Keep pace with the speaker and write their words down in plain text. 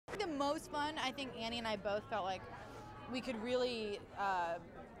most fun, I think Annie and I both felt like we could really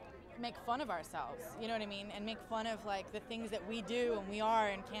make fun of ourselves, you know what I mean? And make fun of like the things that we do and we are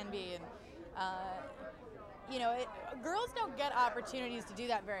and can be. And you know, girls don't get opportunities to do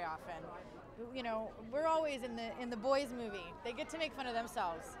that very often. You know, we're always in the boys' movie. They get to make fun of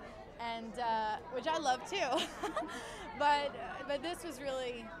themselves, and which I love too. but this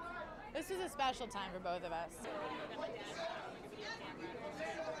was a special time for both of us.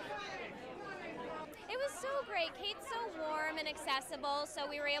 It was so great. Kate's so warm and accessible, so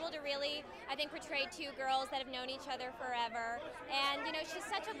we were able to really, I think, portray two girls that have known each other forever. And, you know, she's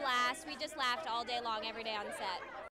such a blast. We just laughed all day long, every day on set.